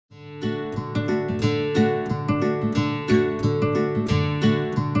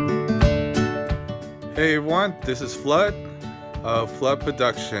Hey everyone, this is Flood of Flood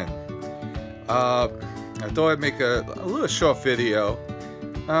Production. I thought I'd make a little short video.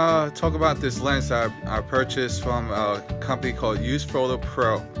 Talk about this lens I purchased from a company called UsePhoto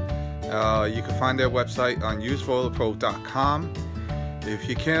Pro. You can find their website on usephotopro.com. If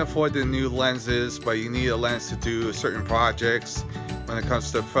you can't afford the new lenses, but you need a lens to do certain projects when it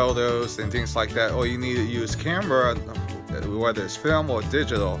comes to photos and things like that, or you need to use camera, whether it's film or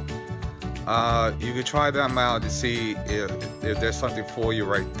digital, you can try them out to see if there's something for you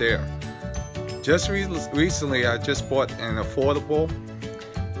right there. Just recently, I just bought an affordable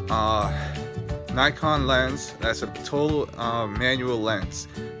Nikon lens. That's a total manual lens.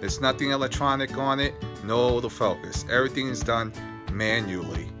 There's nothing electronic on it, no autofocus. Everything is done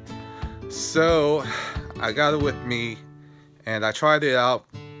manually. So I got it with me, and I tried it out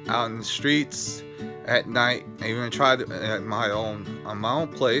in the streets at night. I even tried it at my own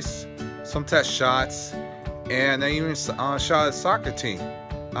place. Some test shots, and I even shot a soccer team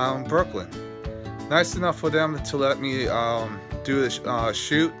in Brooklyn. Nice enough for them to let me do the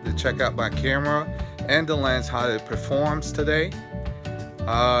shoot, to check out my camera and the lens, how it performs today.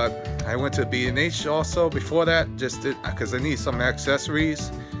 I went to B&H also before that, just because I need some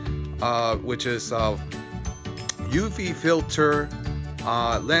accessories, which is UV filter,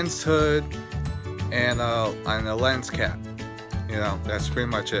 lens hood, and a lens cap. You know, that's pretty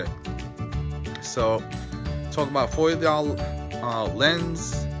much it. So, talk about $40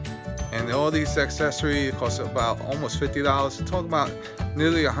 lens and all these accessories. Cost about almost $50. Talk about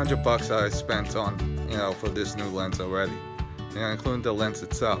nearly $100 that I spent on, for this new lens already, including the lens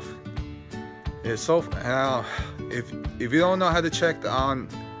itself. It's so if you don't know how to check on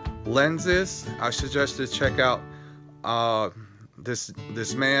lenses, I suggest to check out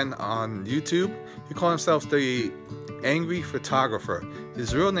this man on YouTube. He calls himself the Angry Photographer.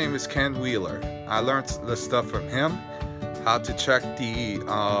 His real name is Ken Wheeler. I learned the stuff from him, how to check the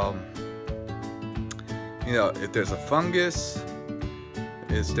if there's a fungus,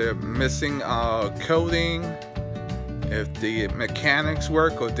 is there missing coating, if the mechanics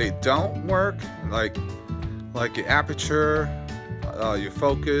work or they don't work, like your aperture, your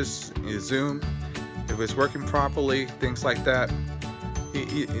focus, your zoom, if it's working properly, things like that.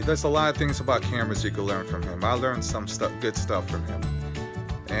 There's a lot of things about cameras you can learn from him. I learned some good stuff from him,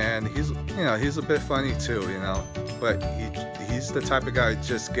 and he's a bit funny too, but he's the type of guy to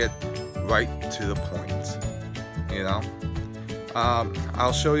just get right to the point.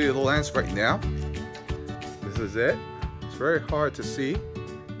 I'll show you the lens right now. This is it. It's very hard to see.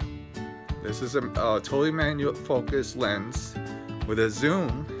 This is a totally manual focus lens with a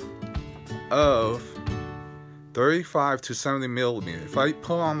zoom of 35 to 70 millimeter. If I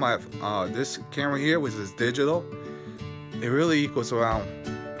put on my this camera here, which is digital, it really equals around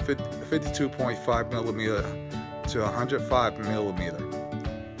 52.5 millimeter to 105 millimeter,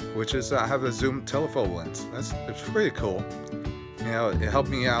 which is I have a zoom telephoto lens. It's pretty cool. It helped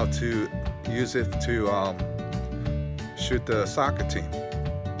me out to use it to shoot the soccer team,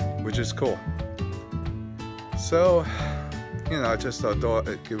 which is cool. So, I just thought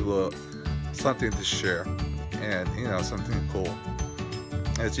I'd give a little something to share. And something cool.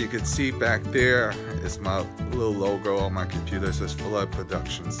 As you can see back there is my little logo on my computer. It says Flood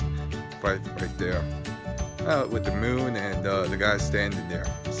Productions right there, with the moon and the guy standing there.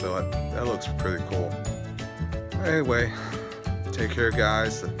 So that looks pretty cool. Anyway, take care,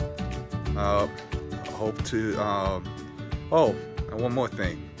 guys. Hope to oh, and one more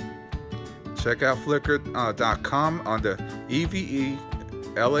thing, check out flickr.com on the EVE-LASQ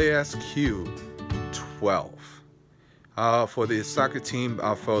 12 for the soccer team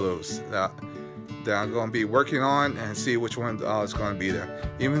photos that I'm going to be working on, and see which one is going to be there.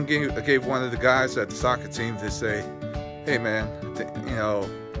 Even gave one of the guys at the soccer team to say, hey man,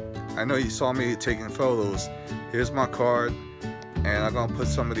 I know you saw me taking photos, here's my card, and I'm going to put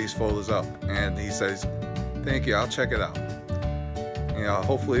some of these photos up. And he says, thank you, I'll check it out.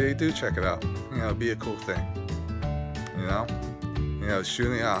 Hopefully they do check it out. It'd be a cool thing.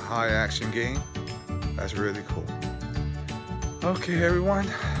 Shooting a high action game, that's really cool. Okay, everyone,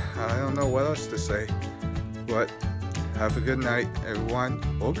 I don't know what else to say, but have a good night, everyone,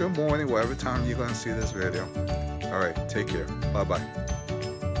 or good morning, whatever time you're going to see this video. All right, take care. Bye-bye.